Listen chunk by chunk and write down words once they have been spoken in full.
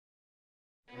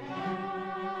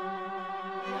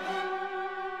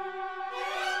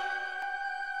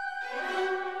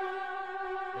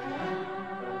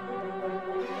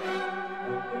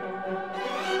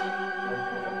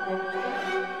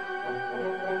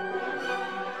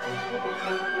Hello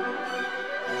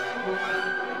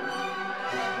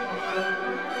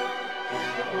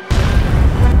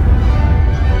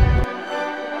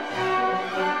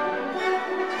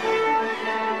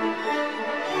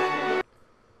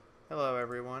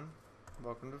everyone,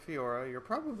 welcome to Fiaura. You're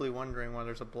probably wondering why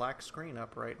there's a black screen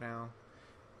up right now.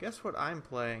 Guess what I'm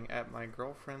playing at my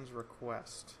girlfriend's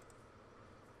request?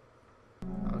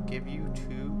 I'll give you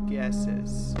 2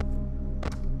 guesses.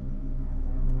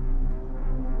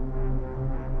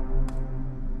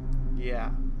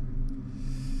 Yeah.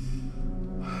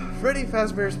 Freddy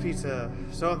Fazbear's Pizza.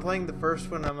 So I'm playing the first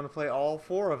one, I'm going to play all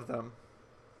 4 of them.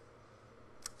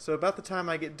 So about the time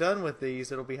I get done with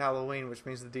these, it'll be Halloween, which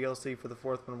means the DLC for the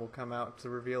 4th one will come out to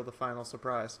reveal the final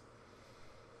surprise.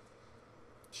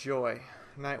 Joy.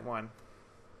 Night 1.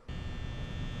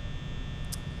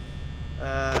 You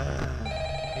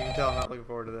can tell I'm not looking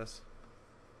forward to this.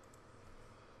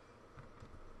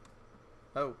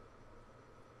 Oh.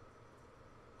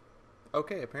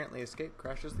 Okay, apparently escape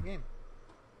crashes the game.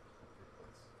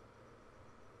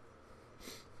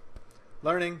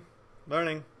 Learning.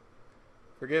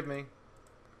 Forgive me.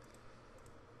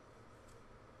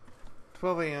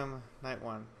 12 a.m. Night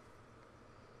 1.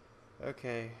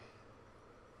 Okay.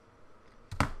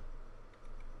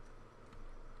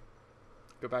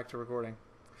 Go back to recording.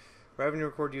 We're having to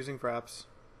record using Fraps.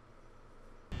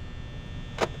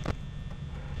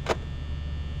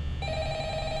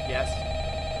 Yes.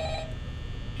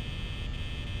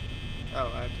 Oh,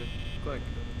 I have to click.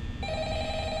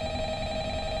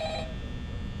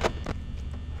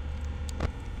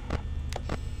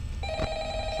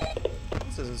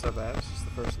 This isn't so bad. It's just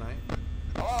the first night.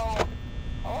 Hello.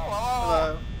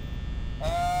 Hello.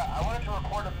 I wanted to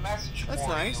record a message That's for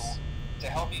nice. you to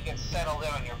help you get settled in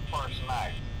on your first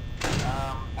night.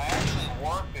 I actually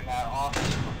worked in that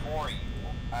office before you.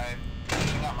 I'm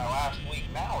finishing up my last week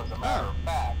now, as a matter of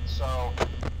fact. So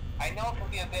I know it can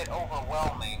be a bit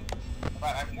overwhelming,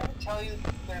 but I'm here to tell you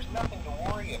there's nothing to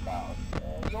worry about.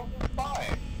 You'll do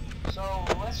fine. So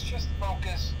let's just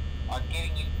focus on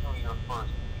getting you through your first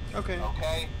week. Okay.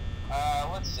 Okay?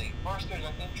 Let's see. First, there's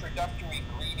an introductory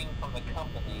greeting from the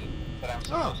company that I'm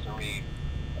supposed to read.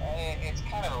 It's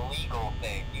kind of a legal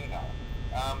thing, you know.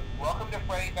 Welcome to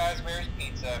Freddy Fazbear's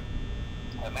Pizza,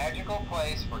 a magical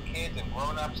place for kids and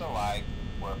grown-ups alike,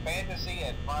 where fantasy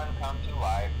and fun come to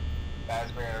life.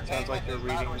 Fazbear Entertainment is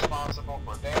not responsible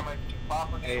for damage to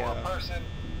property or person.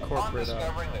 Upon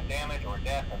discovering that damage or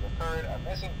death has occurred, a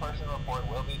missing person report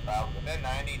will be filed within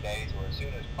 90 days or as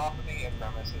soon as property and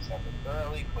premises have been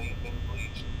thoroughly cleaned and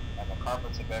bleached and the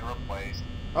carpets have been replaced.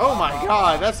 Oh my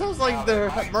god, that sounds like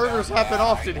the murders happen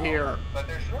often here. But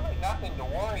there's really nothing to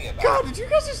worry about. God, did you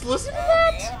guys just listen to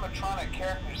that? The animatronic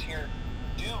characters here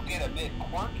do get a bit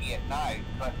quirky at night,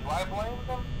 but do I blame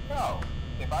them? No.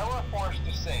 If I were forced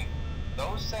to sing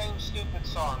those same stupid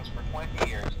songs for 20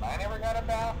 years and I never got a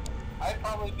bath, I'd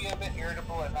probably be a bit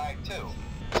irritable at night too.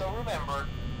 So remember,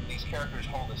 these characters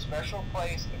hold a special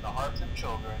place in the hearts of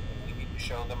children and we need to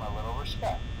show them a little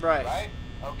respect. Right. Right?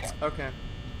 Okay. Okay.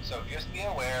 So just be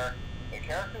aware, the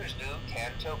characters do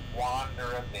tend to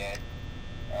wander a bit.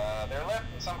 They're left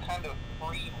in some kind of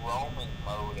free roaming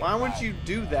mode. Why would you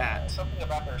do that? Something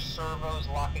about their servos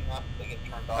locking up, they get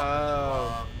turned off for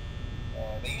too long.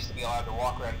 They used to be allowed to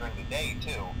walk around during the day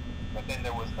too, but then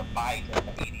there was the bite of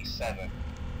 87.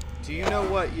 Do you know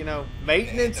what,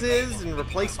 maintenance is and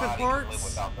replacement parts? Live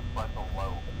without the frontal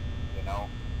lobe, you know?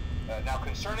 Now,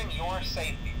 concerning your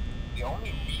safety, the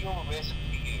only real risk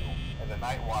to you as a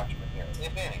night watchman here,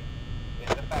 if any, is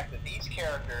the fact that these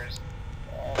characters,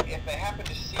 if they happen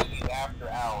to see you after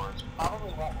hours,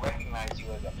 probably won't recognize you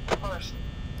as a person.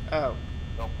 Oh.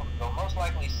 They'll most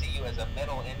likely see you as a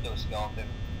metal endoskeleton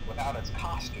without its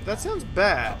costume. That sounds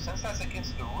bad. Now, since that's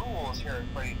against the rules here at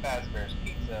Freddy Fazbear's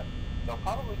Pizza, they'll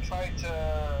probably try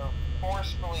to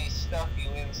forcefully stuff you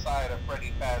inside a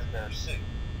Freddy Fazbear suit.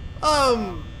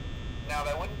 Now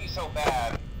that wouldn't be so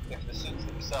bad if the suits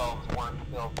themselves weren't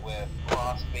filled with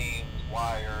cross beams,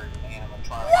 wires, and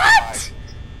animatronic devices,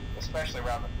 especially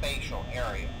around the facial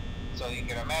area. So you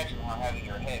can imagine how having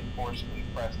your head forcefully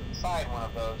pressed inside one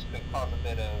of those could cause a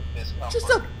bit of discomfort. Just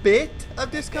a bit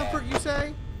of discomfort, you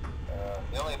say?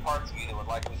 The only parts of you that would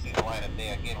likely see the light of day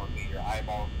again would be your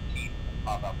eyeballs and teeth that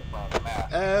pop out the front of the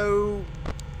mask. Oh.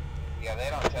 Yeah, they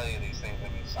don't tell you these things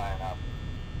when you sign up.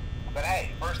 But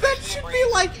hey, first that should be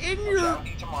like in your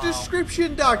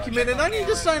description document, and I need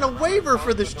to sign a waiver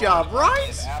for this job, right?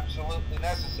 It's absolutely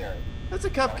necessary. That's a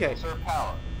cupcake. Conserve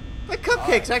power. That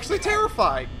cupcake's actually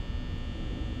terrifying.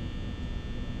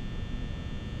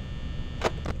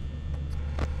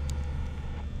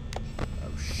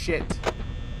 Oh shit.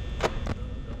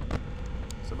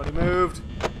 Somebody moved.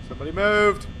 Somebody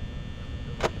moved.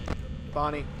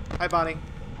 Bonnie. Hi, Bonnie.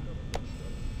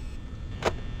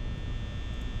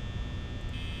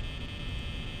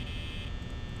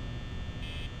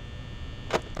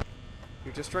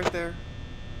 You're just right there.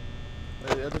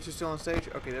 The other two still on stage?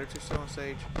 Okay, the other two still on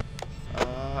stage.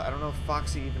 I don't know if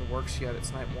Foxy even works yet.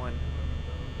 It's night 1.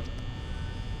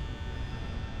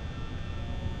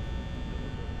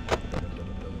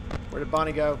 Where did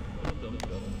Bonnie go?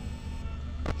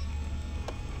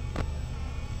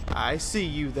 I see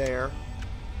you there.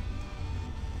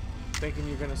 Thinking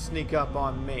you're gonna sneak up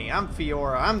on me. I'm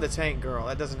Fiaura. I'm the tank girl.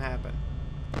 That doesn't happen.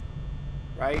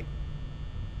 Right?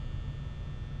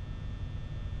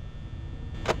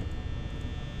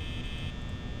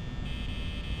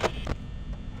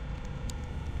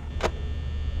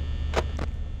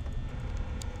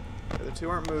 The other two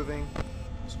aren't moving.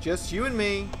 It's just you and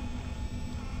me.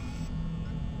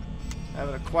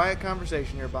 Having a quiet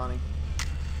conversation here, Bonnie.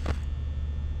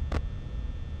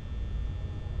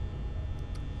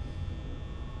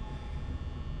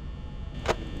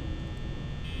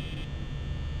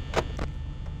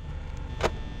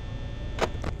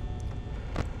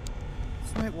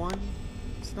 It's night 1.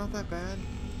 It's not that bad.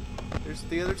 There's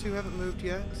the other two haven't moved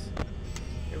yet.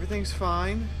 Everything's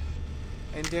fine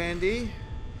and dandy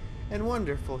and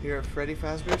wonderful here at Freddy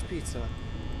Fazbear's Pizza.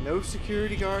 No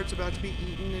security guards about to be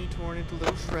eaten and torn into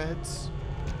little shreds.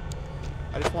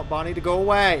 I just want Bonnie to go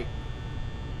away.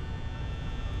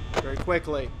 Very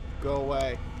quickly. Go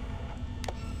away.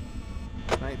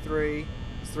 It's night 3.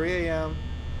 It's 3 a.m.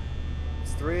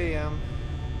 It's 3 a.m.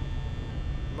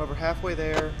 I'm over halfway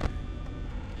there.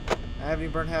 I haven't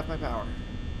even burned half my power.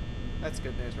 That's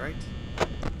good news, right?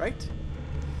 Right?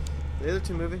 Are the other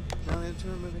two moving? No, the other two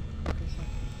are moving. Okay, fine.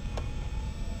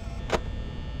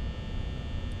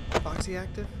 Foxy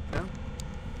active? No?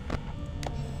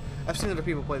 I've seen other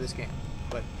people play this game,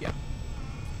 but yeah.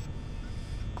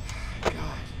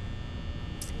 God.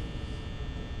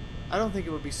 I don't think it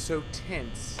would be so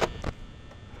tense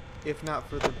if not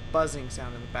for the buzzing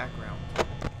sound in the background.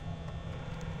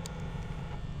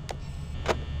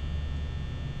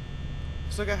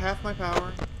 Still got half my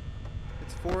power.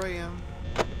 It's 4 a.m.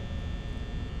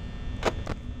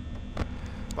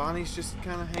 Bonnie's just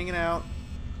kind of hanging out.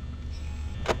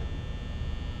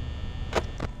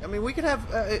 I mean, we could have,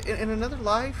 in another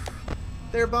life,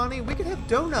 there, Bonnie, we could have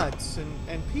donuts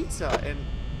and pizza and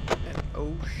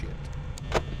oh shit.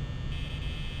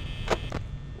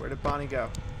 Where did Bonnie go?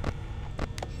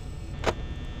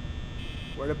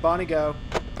 Where did Bonnie go?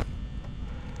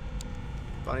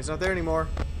 Bonnie's not there anymore.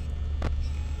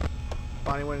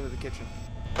 Bonnie went into the kitchen.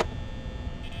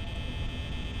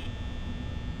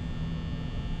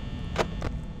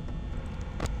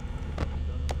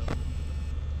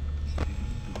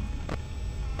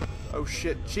 Oh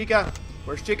shit, Chica!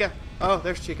 Where's Chica? Oh,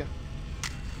 there's Chica.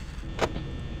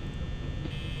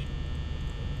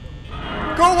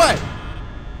 Go away!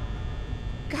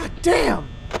 God damn!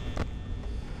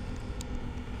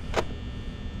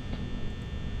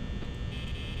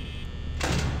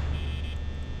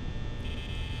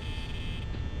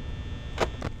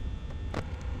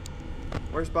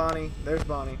 Where's Bonnie? There's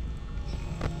Bonnie.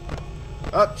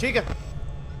 Oh, Chica!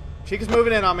 Chica's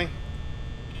moving in on me.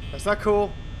 That's not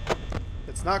cool.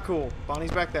 It's not cool. Bonnie's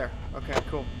back there. Okay,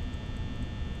 cool.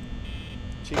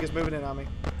 Chica's moving in on me.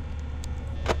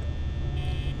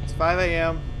 It's 5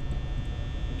 a.m.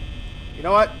 You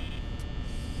know what?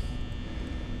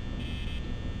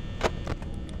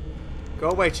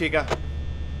 Go away, Chica.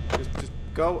 Just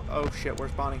go. Oh shit,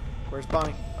 where's Bonnie? Where's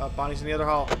Bonnie? Bonnie's in the other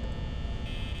hall.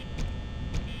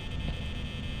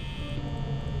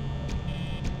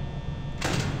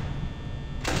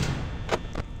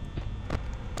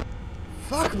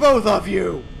 Fuck both of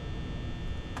you!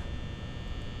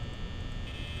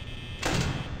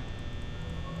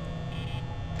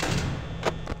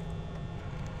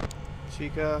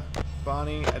 Chica,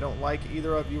 Bonnie, I don't like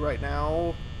either of you right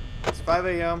now. It's 5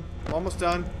 a.m. I'm almost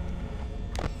done.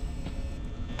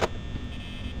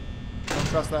 Don't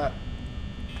trust that.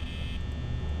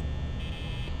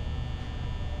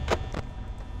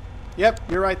 Yep,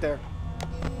 you're right there.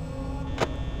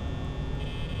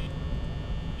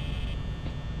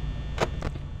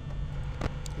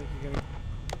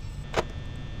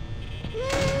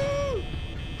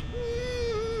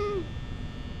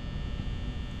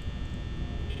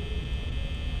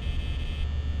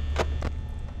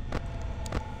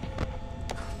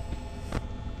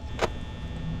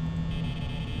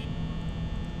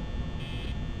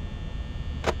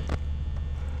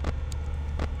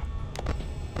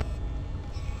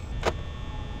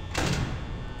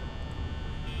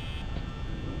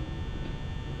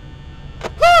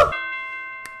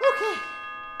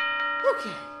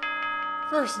 Okay.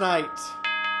 First night.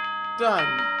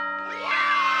 Done.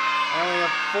 I only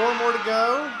have 4 more to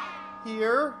go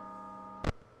here.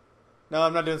 No,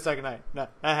 I'm not doing the second night. No,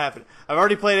 not happening. I've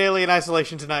already played Alien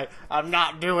Isolation tonight. I'm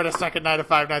not doing a second night of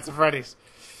Five Nights at Freddy's.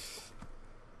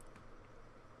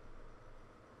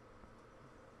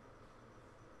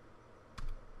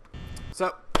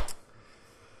 So,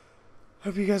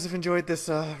 hope you guys have enjoyed this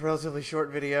relatively short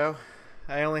video.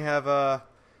 I only have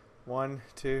 1,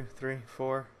 2, 3,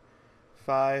 4,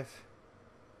 5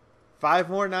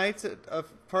 more nights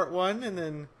of part 1, and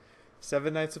then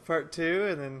 7 nights of part 2,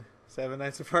 and then 7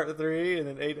 nights of part 3, and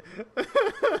then 8.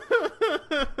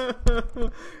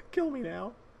 Kill me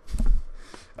now.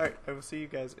 Alright, I will see you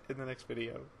guys in the next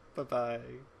video. Bye-bye.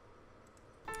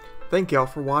 Thank y'all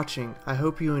for watching. I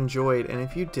hope you enjoyed, and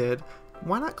if you did,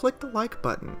 why not click the like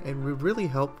button? It would really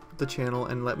help the channel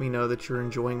and let me know that you're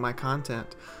enjoying my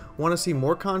content. Want to see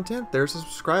more content? There's a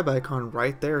subscribe icon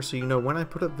right there so you know when I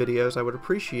put up videos. I would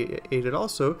appreciate it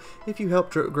also if you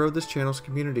help grow this channel's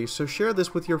community, so share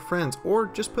this with your friends or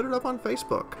just put it up on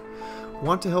Facebook.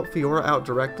 Want to help Fiaura out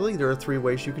directly? There are 3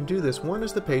 ways you can do this. One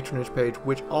is the patronage page,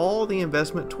 which all the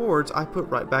investment towards I put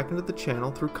right back into the channel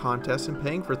through contests and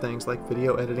paying for things like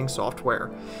video editing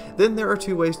software. Then there are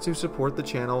 2 ways to support the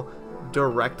channel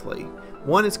directly.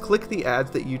 One is click the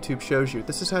ads that YouTube shows you.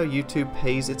 This is how YouTube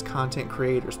pays its content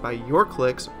creators, by your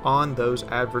clicks on those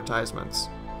advertisements.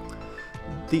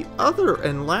 The other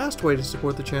and last way to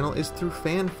support the channel is through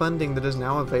fan funding that is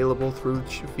now available through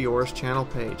Fiaura's channel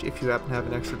page. If you happen to have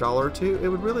an extra $1 or 2, it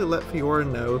would really let Fiaura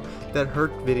know that her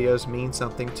videos mean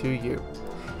something to you.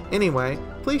 Anyway,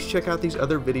 please check out these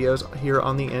other videos here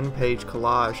on the end page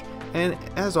collage, and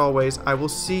as always, I will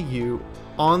see you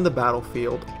on the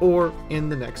battlefield or in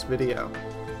the next video.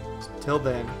 Till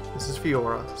then, this is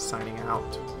Fiaura signing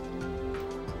out.